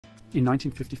In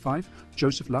 1955,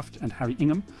 Joseph Luft and Harry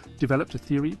Ingham developed a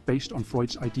theory based on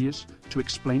Freud's ideas to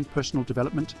explain personal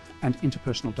development and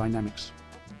interpersonal dynamics.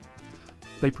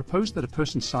 They proposed that a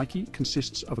person's psyche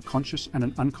consists of a conscious and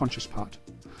an unconscious part,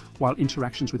 while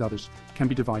interactions with others can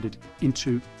be divided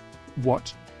into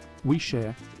what we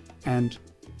share and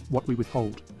what we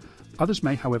withhold. Others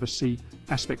may, however, see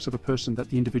aspects of a person that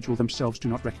the individual themselves do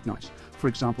not recognize. For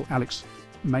example, Alex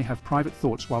may have private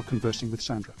thoughts while conversing with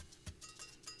Sandra.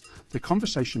 The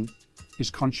conversation is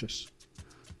conscious,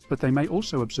 but they may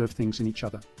also observe things in each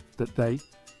other that they,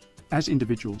 as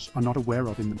individuals, are not aware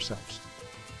of in themselves.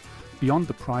 Beyond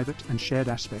the private and shared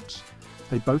aspects,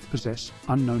 they both possess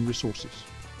unknown resources.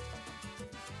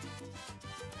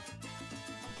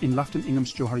 In Luft and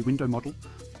Ingham's JoHari window model,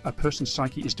 a person's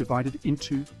psyche is divided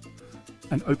into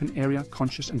an open area,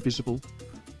 conscious and visible,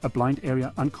 a blind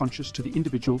area, unconscious to the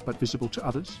individual but visible to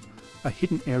others, a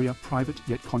hidden area, private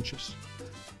yet conscious,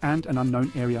 and an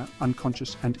unknown area,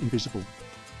 unconscious and invisible.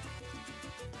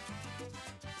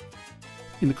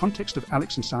 In the context of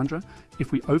Alex and Sandra,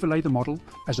 if we overlay the model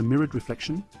as a mirrored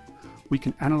reflection, we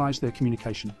can analyze their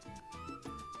communication.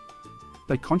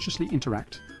 They consciously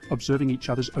interact, observing each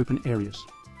other's open areas.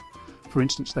 For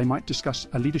instance, they might discuss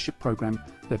a leadership program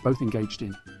they're both engaged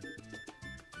in.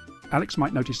 Alex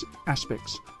might notice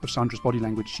aspects of Sandra's body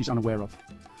language she's unaware of,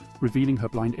 revealing her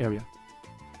blind area.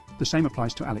 The same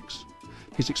applies to Alex.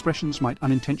 His expressions might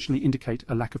unintentionally indicate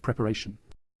a lack of preparation.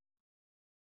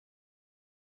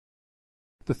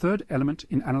 The third element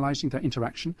in analyzing their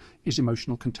interaction is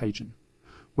emotional contagion,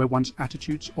 where one's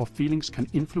attitudes or feelings can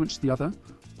influence the other,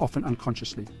 often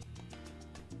unconsciously.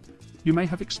 You may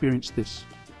have experienced this.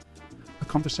 A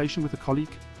conversation with a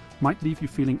colleague might leave you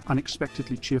feeling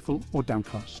unexpectedly cheerful or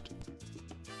downcast.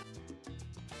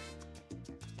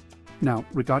 Now,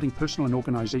 regarding personal and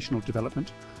organizational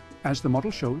development, as the model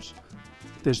shows,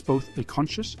 there's both a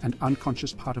conscious and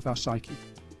unconscious part of our psyche.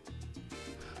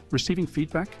 Receiving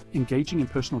feedback, engaging in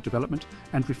personal development,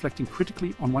 and reflecting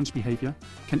critically on one's behavior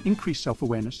can increase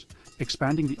self-awareness,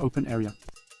 expanding the open area.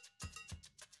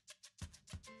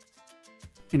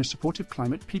 In a supportive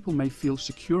climate, people may feel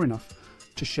secure enough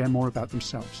to share more about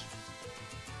themselves.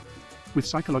 With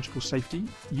psychological safety,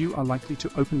 you are likely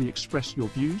to openly express your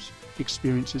views,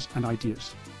 experiences, and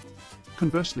ideas.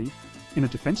 Conversely, in a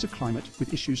defensive climate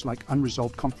with issues like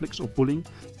unresolved conflicts or bullying,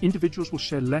 individuals will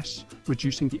share less,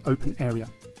 reducing the open area.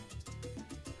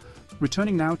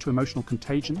 Returning now to emotional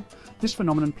contagion, this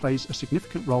phenomenon plays a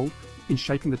significant role in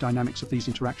shaping the dynamics of these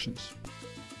interactions.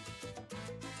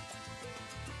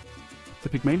 The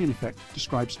Pygmalion effect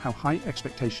describes how high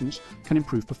expectations can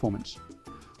improve performance,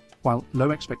 while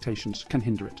low expectations can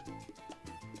hinder it.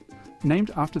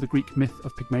 Named after the Greek myth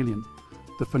of Pygmalion,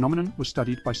 the phenomenon was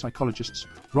studied by psychologists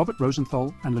Robert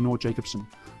Rosenthal and Lenore Jacobson,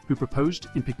 who proposed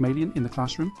in Pygmalion in the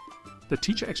Classroom that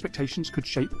teacher expectations could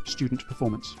shape student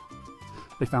performance.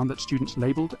 They found that students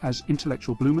labelled as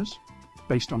intellectual bloomers,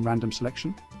 based on random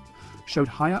selection, showed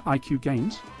higher IQ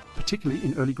gains, particularly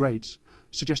in early grades,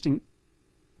 suggesting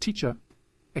teacher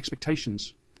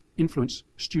expectations influence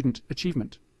student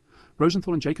achievement.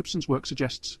 Rosenthal and Jacobson's work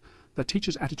suggests that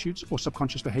teachers' attitudes or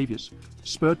subconscious behaviours,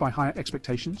 spurred by higher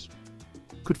expectations,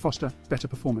 could foster better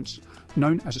performance,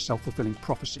 known as a self-fulfilling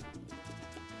prophecy.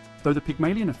 Though the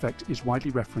Pygmalion effect is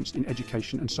widely referenced in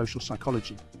education and social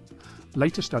psychology,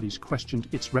 later studies questioned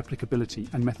its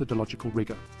replicability and methodological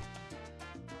rigour.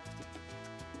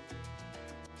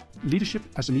 Leadership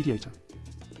as a mediator.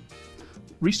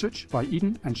 Research by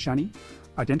Eden and Shani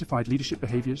identified leadership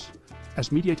behaviours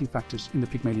as mediating factors in the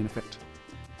Pygmalion effect.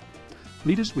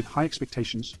 Leaders with high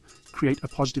expectations create a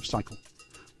positive cycle,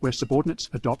 where subordinates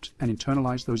adopt and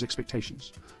internalize those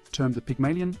expectations, termed the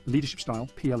Pygmalion leadership style,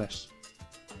 PLS.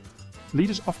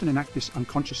 Leaders often enact this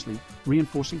unconsciously,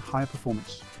 reinforcing higher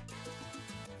performance.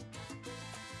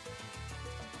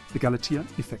 The Galatea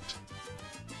effect.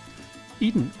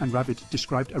 Eden and Ravid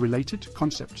described a related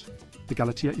concept, the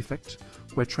Galatea effect,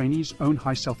 where trainees' own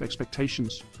high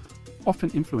self-expectations, often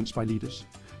influenced by leaders,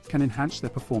 can enhance their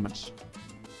performance.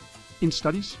 In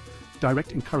studies,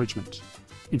 direct encouragement,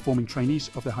 informing trainees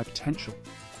of their high potential,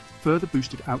 further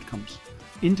boosted outcomes,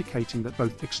 indicating that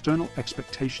both external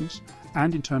expectations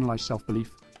and internalized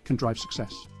self-belief can drive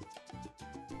success.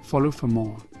 Follow for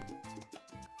more.